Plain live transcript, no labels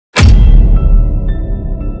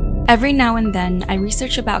Every now and then, I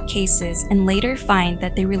research about cases and later find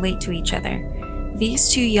that they relate to each other. These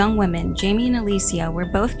two young women, Jamie and Alicia, were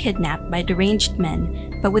both kidnapped by deranged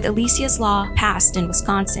men, but with Alicia's law passed in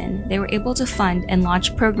Wisconsin, they were able to fund and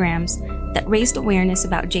launch programs that raised awareness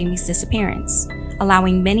about Jamie's disappearance,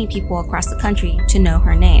 allowing many people across the country to know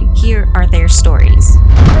her name. Here are their stories.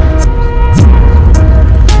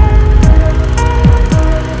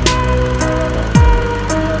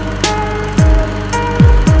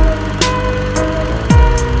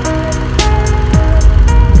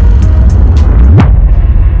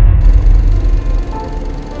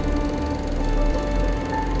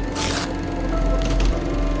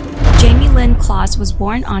 Claus was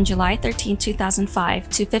born on July 13, 2005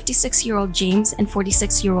 to 56-year-old James and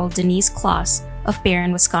 46-year-old Denise Claus of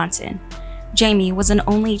Barron, Wisconsin. Jamie was an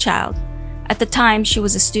only child. At the time, she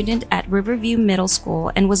was a student at Riverview Middle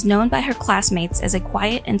School and was known by her classmates as a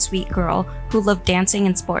quiet and sweet girl who loved dancing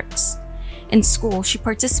and sports. In school, she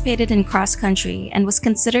participated in cross-country and was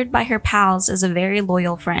considered by her pals as a very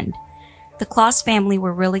loyal friend. The Claus family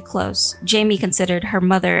were really close. Jamie considered her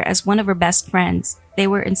mother as one of her best friends. They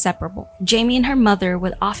were inseparable. Jamie and her mother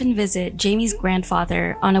would often visit Jamie's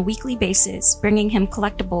grandfather on a weekly basis, bringing him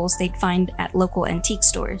collectibles they'd find at local antique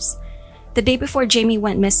stores. The day before Jamie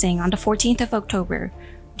went missing, on the 14th of October,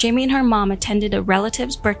 Jamie and her mom attended a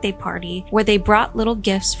relative's birthday party where they brought little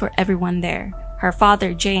gifts for everyone there. Her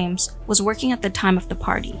father, James, was working at the time of the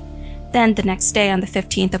party. Then, the next day on the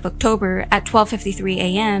 15th of October at 12:53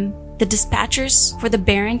 a.m., the dispatchers for the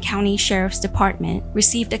Barron County Sheriff's Department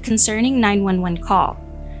received a concerning 911 call.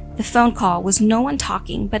 The phone call was no one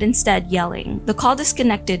talking, but instead yelling. The call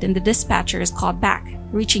disconnected and the dispatchers called back,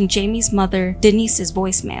 reaching Jamie's mother, Denise's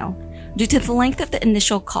voicemail. Due to the length of the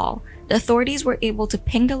initial call, the authorities were able to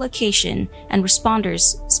ping the location and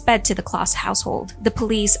responders sped to the Claus household. The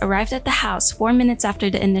police arrived at the house 4 minutes after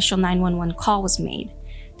the initial 911 call was made.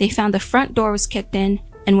 They found the front door was kicked in,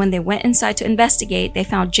 and when they went inside to investigate, they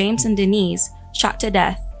found James and Denise shot to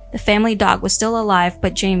death. The family dog was still alive,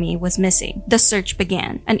 but Jamie was missing. The search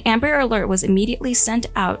began. An Amber Alert was immediately sent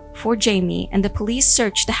out for Jamie, and the police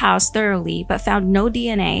searched the house thoroughly but found no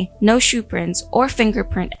DNA, no shoe prints, or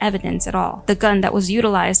fingerprint evidence at all. The gun that was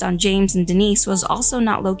utilized on James and Denise was also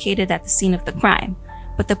not located at the scene of the crime,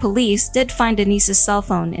 but the police did find Denise's cell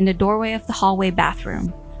phone in the doorway of the hallway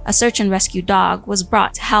bathroom. A search and rescue dog was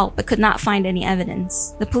brought to help but could not find any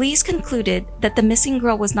evidence. The police concluded that the missing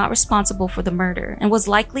girl was not responsible for the murder and was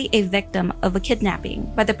likely a victim of a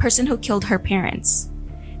kidnapping by the person who killed her parents.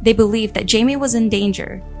 They believed that Jamie was in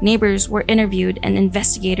danger. Neighbors were interviewed and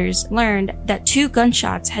investigators learned that 2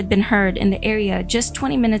 gunshots had been heard in the area just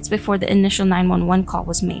 20 minutes before the initial 911 call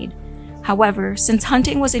was made. However, since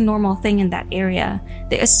hunting was a normal thing in that area,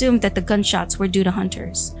 they assumed that the gunshots were due to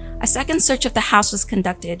hunters. A second search of the house was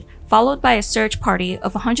conducted, followed by a search party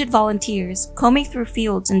of 100 volunteers combing through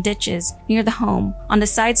fields and ditches near the home on the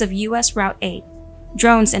sides of US Route 8.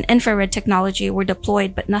 Drones and infrared technology were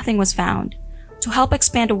deployed, but nothing was found. To help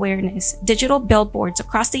expand awareness, digital billboards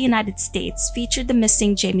across the United States featured the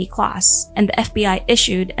missing Jamie Claus, and the FBI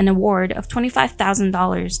issued an award of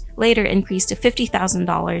 $25,000, later increased to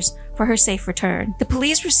 $50,000, for her safe return. The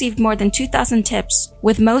police received more than 2,000 tips,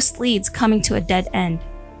 with most leads coming to a dead end.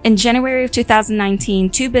 In January of 2019,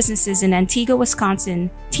 2 businesses in Antigua, Wisconsin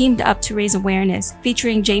teamed up to raise awareness,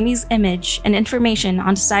 featuring Jamie's image and information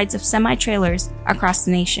on the sides of semi-trailers across the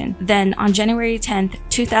nation. Then, on January 10,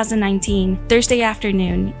 2019, Thursday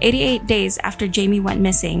afternoon, 88 days after Jamie went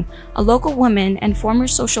missing, a local woman and former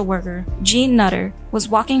social worker, Jean Nutter, was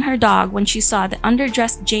walking her dog when she saw the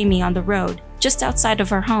underdressed Jamie on the road just outside of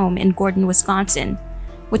her home in Gordon, Wisconsin,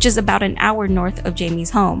 which is about an hour north of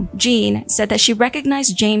Jamie's home. Jean said that she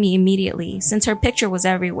recognized Jamie immediately since her picture was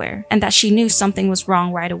everywhere, and that she knew something was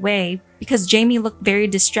wrong right away because Jamie looked very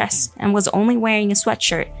distressed and was only wearing a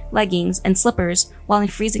sweatshirt, leggings, and slippers while in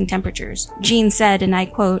freezing temperatures. Jean said, and I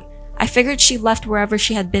quote, "I figured she left wherever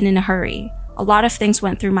she had been in a hurry. A lot of things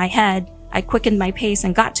went through my head. I quickened my pace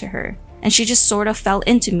and got to her, and she just sort of fell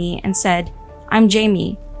into me and said, 'I'm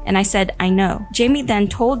Jamie.' And I said, 'I know.'" Jamie then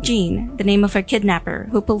told Jean the name of her kidnapper,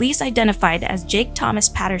 who police identified as Jake Thomas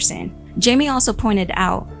Patterson. Jamie also pointed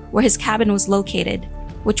out where his cabin was located,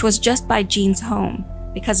 which was just by Jean's home.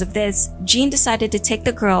 Because of this, Jean decided to take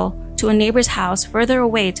the girl to a neighbor's house further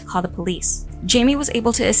away to call the police. Jamie was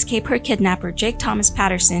able to escape her kidnapper, Jake Thomas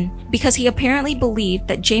Patterson, because he apparently believed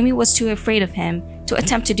that Jamie was too afraid of him to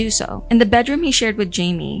attempt to do so. In the bedroom he shared with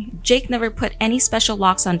Jamie, Jake never put any special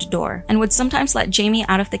locks on the door and would sometimes let Jamie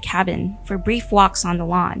out of the cabin for brief walks on the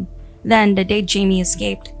lawn. Then, the day Jamie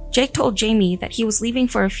escaped, Jake told Jamie that he was leaving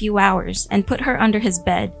for a few hours and put her under his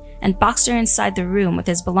bed and boxed her inside the room with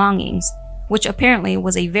his belongings, which apparently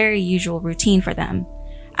was a very usual routine for them.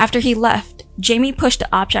 After he left, Jamie pushed the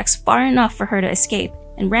objects far enough for her to escape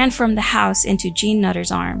and ran from the house into Gene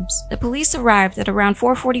Nutter's arms. The police arrived at around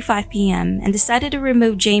 4:45 p.m. and decided to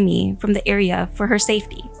remove Jamie from the area for her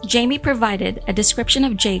safety. Jamie provided a description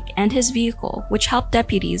of Jake and his vehicle, which helped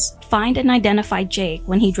deputies find and identify Jake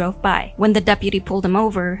when he drove by. When the deputy pulled him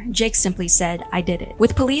over, Jake simply said, "I did it."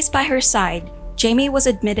 With police by her side, Jamie was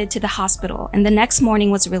admitted to the hospital and the next morning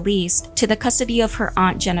was released to the custody of her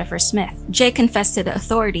aunt Jennifer Smith. Jake confessed to the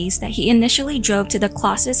authorities that he initially drove to the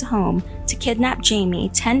Clauses' home to kidnap Jamie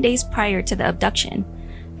 10 days prior to the abduction,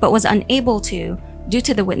 but was unable to due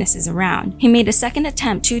to the witnesses around. He made a second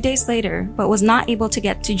attempt 2 days later, but was not able to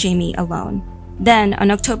get to Jamie alone. Then, on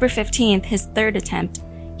October 15th, his third attempt,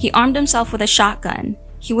 he armed himself with a shotgun.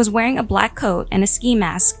 He was wearing a black coat and a ski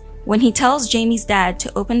mask when he tells Jamie's dad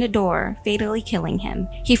to open the door, fatally killing him.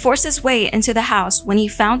 He forced his way into the house when he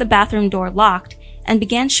found the bathroom door locked and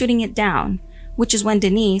began shooting it down, which is when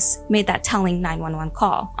Denise made that telling 911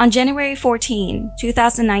 call. On January 14,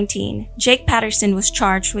 2019, Jake Patterson was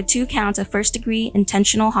charged with 2 counts of first-degree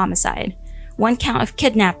intentional homicide, 1 count of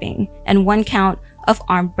kidnapping, and 1 count of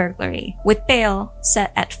armed burglary, with bail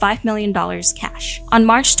set at $5 million cash. On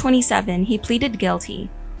March 27, he pleaded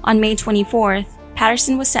guilty. On May 24th,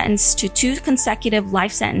 Patterson was sentenced to 2 consecutive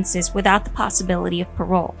life sentences without the possibility of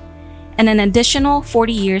parole, and an additional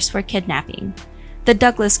 40 years for kidnapping. The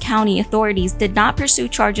Douglas County authorities did not pursue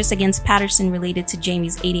charges against Patterson related to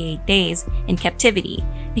Jamie's 88 days in captivity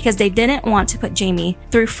because they didn't want to put Jamie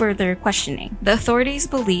through further questioning. The authorities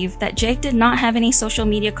believe that Jake did not have any social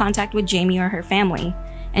media contact with Jamie or her family,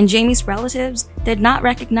 and Jamie's relatives did not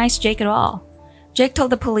recognize Jake at all. Jake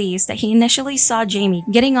told the police that he initially saw Jamie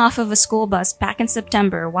getting off of a school bus back in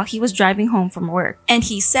September while he was driving home from work, and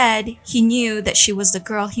he said he knew that she was the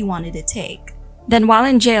girl he wanted to take. Then while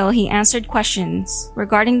in jail, he answered questions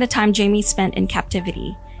regarding the time Jamie spent in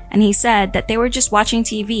captivity, and he said that they were just watching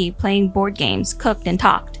TV, playing board games, cooked, and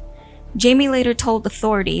talked. Jamie later told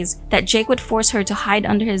authorities that Jake would force her to hide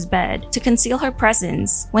under his bed to conceal her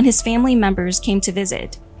presence when his family members came to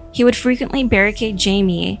visit. He would frequently barricade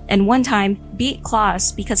Jamie and one time beat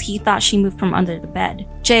Klaus because he thought she moved from under the bed.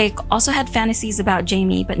 Jake also had fantasies about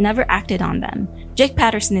Jamie but never acted on them. Jake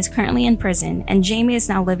Patterson is currently in prison and Jamie is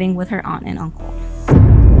now living with her aunt and uncle.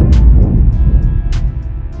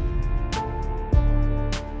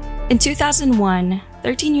 In 2001,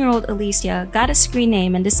 13-year-old Alicia got a screen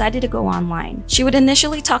name and decided to go online. She would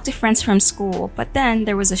initially talk to friends from school, but then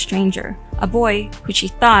there was a stranger. A boy, who she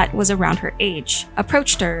thought was around her age,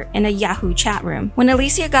 approached her in a Yahoo chat room. When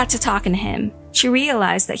Alicia got to talking to him, she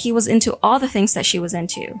realized that he was into all the things that she was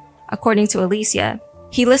into. According to Alicia,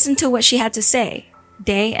 he listened to what she had to say,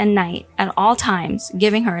 day and night, at all times,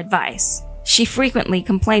 giving her advice. She frequently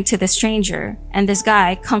complained to the stranger, and this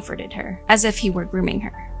guy comforted her, as if he were grooming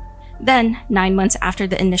her. Then, 9 months after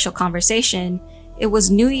the initial conversation, it was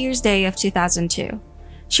New Year's Day of 2002.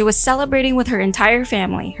 She was celebrating with her entire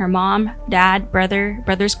family. Her mom, dad,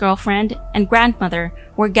 brother's girlfriend, and grandmother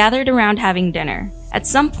were gathered around having dinner. At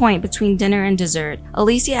some point between dinner and dessert,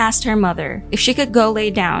 Alicia asked her mother if she could go lay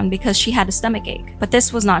down because she had a stomachache, but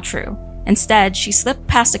this was not true. Instead, she slipped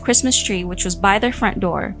past the Christmas tree which was by their front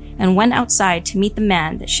door and went outside to meet the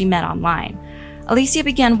man that she met online. Alicia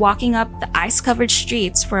began walking up the ice-covered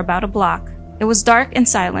streets for about a block. It was dark and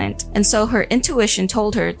silent, and so her intuition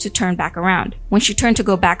told her to turn back around. When she turned to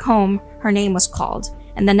go back home, her name was called,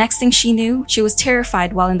 and the next thing she knew, she was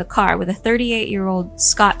terrified while in the car with a 38-year-old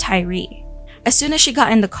Scott Tyree. As soon as she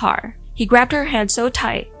got in the car, he grabbed her hand so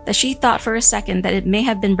tight that she thought for a second that it may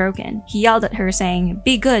have been broken. He yelled at her saying,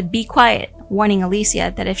 "Be good, be quiet," warning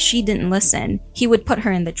Alicia that if she didn't listen, he would put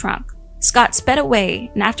her in the trunk. Scott sped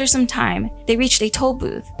away, and after some time, they reached a toll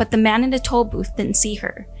booth, but the man in the toll booth didn't see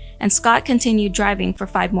her, and Scott continued driving for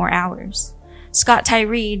 5 more hours. Scott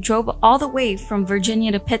Tyree drove all the way from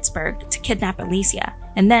Virginia to Pittsburgh to kidnap Alicia,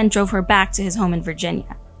 and then drove her back to his home in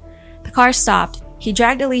Virginia. The car stopped. He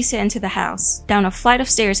dragged Alicia into the house, down a flight of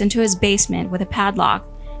stairs into his basement with a padlock,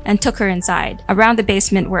 and took her inside. Around the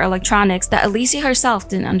basement were electronics that Alicia herself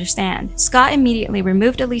didn't understand. Scott immediately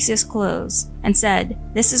removed Alicia's clothes and said,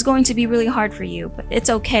 "This is going to be really hard for you, but it's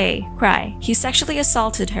okay, cry." He sexually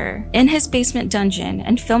assaulted her in his basement dungeon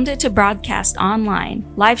and filmed it to broadcast online,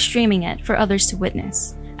 live streaming it for others to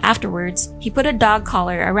witness. Afterwards, he put a dog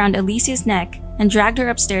collar around Alicia's neck and dragged her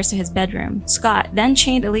upstairs to his bedroom. Scott then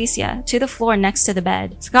chained Alicia to the floor next to the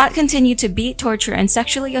bed. Scott continued to beat, torture, and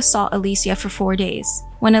sexually assault Alicia for 4 days.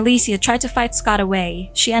 When Alicia tried to fight Scott away,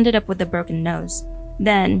 she ended up with a broken nose.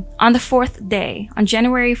 Then, on the fourth day, on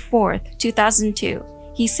January 4th, 2002,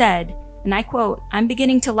 he said, and I quote, "I'm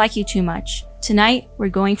beginning to like you too much. Tonight, we're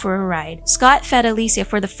going for a ride." Scott fed Alicia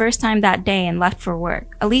for the first time that day and left for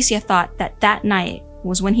work. Alicia thought that night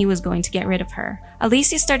was when he was going to get rid of her.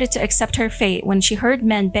 Alicia started to accept her fate when she heard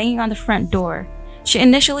men banging on the front door. She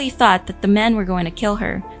initially thought that the men were going to kill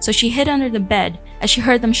her, so she hid under the bed as she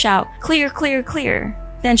heard them shout, "Clear, clear, clear."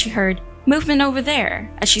 Then she heard, "Movement over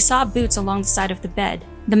there," as she saw boots along the side of the bed.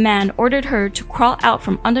 The man ordered her to crawl out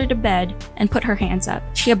from under the bed and put her hands up.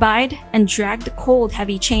 She obeyed and dragged the cold,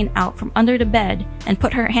 heavy chain out from under the bed and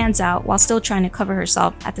put her hands out while still trying to cover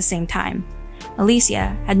herself at the same time.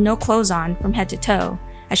 Alicia had no clothes on from head to toe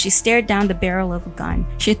as she stared down the barrel of a gun.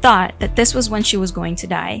 She thought that this was when she was going to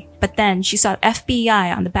die. But then she saw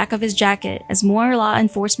FBI on the back of his jacket as more law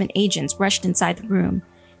enforcement agents rushed inside the room.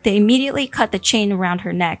 They immediately cut the chain around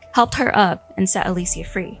her neck, helped her up, and set Alicia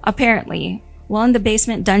free. Apparently, while in the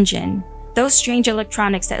basement dungeon, those strange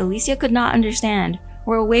electronics that Alicia could not understand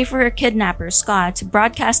were a way for her kidnapper, Scott, to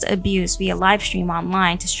broadcast abuse via livestream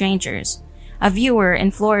online to strangers. A viewer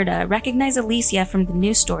in Florida recognized Alicia from the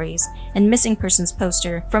news stories and missing persons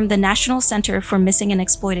poster from the National Center for Missing and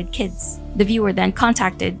Exploited Kids. The viewer then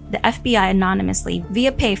contacted the FBI anonymously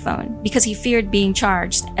via payphone because he feared being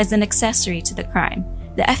charged as an accessory to the crime.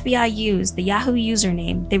 The FBI used the Yahoo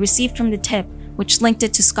username they received from the tip, which linked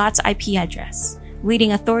it to Scott's IP address,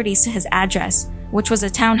 leading authorities to his address, which was a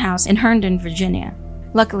townhouse in Herndon, Virginia.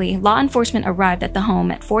 Luckily, law enforcement arrived at the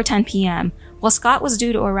home at 4:10 p.m., while Scott was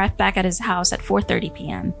due to arrive back at his house at 4:30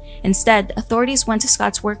 p.m. Instead, authorities went to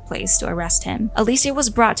Scott's workplace to arrest him. Alicia was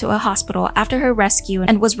brought to a hospital after her rescue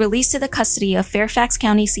and was released to the custody of Fairfax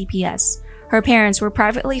County CPS. Her parents were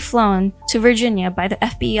privately flown to Virginia by the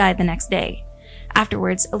FBI the next day.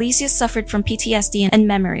 Afterwards, Alicia suffered from PTSD and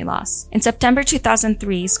memory loss. In September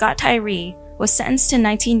 2003, Scott Tyree was sentenced to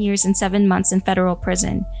 19 years and 7 months in federal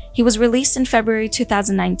prison. He was released in February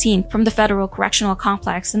 2019 from the Federal Correctional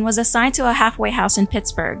Complex and was assigned to a halfway house in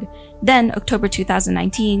Pittsburgh. Then, October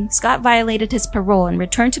 2019, Scott violated his parole and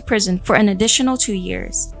returned to prison for an additional 2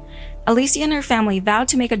 years. Alicia and her family vowed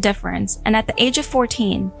to make a difference, and at the age of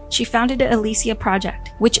 14, she founded the Alicia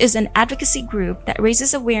Project, which is an advocacy group that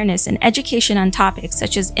raises awareness and education on topics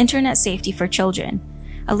such as internet safety for children.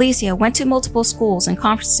 Alicia went to multiple schools and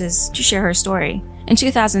conferences to share her story. In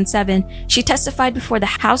 2007, she testified before the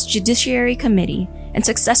House Judiciary Committee and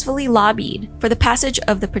successfully lobbied for the passage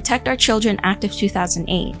of the Protect Our Children Act of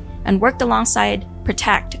 2008 and worked alongside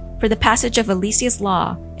PROTECT for the passage of Alicia's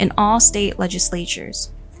Law in all state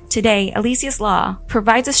legislatures. Today, Alicia's Law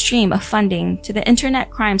provides a stream of funding to the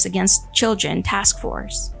Internet Crimes Against Children Task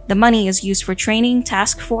Force. The money is used for training,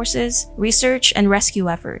 task forces, research, and rescue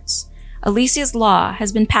efforts. Alicia's Law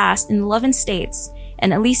has been passed in 11 states,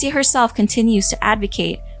 and Alicia herself continues to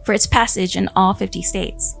advocate for its passage in all 50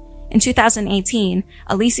 states. In 2018,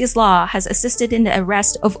 Alicia's Law has assisted in the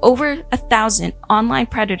arrest of over 1,000 online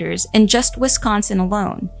predators in just Wisconsin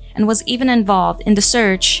alone, and was even involved in the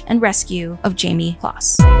search and rescue of Jamie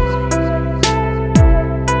Kloss.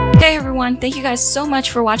 Hey everyone, thank you guys so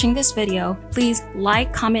much for watching this video. Please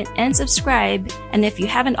like, comment, and subscribe. And if you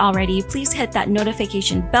haven't already, please hit that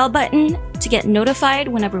notification bell button to get notified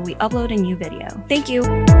whenever we upload a new video. Thank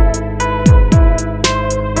you.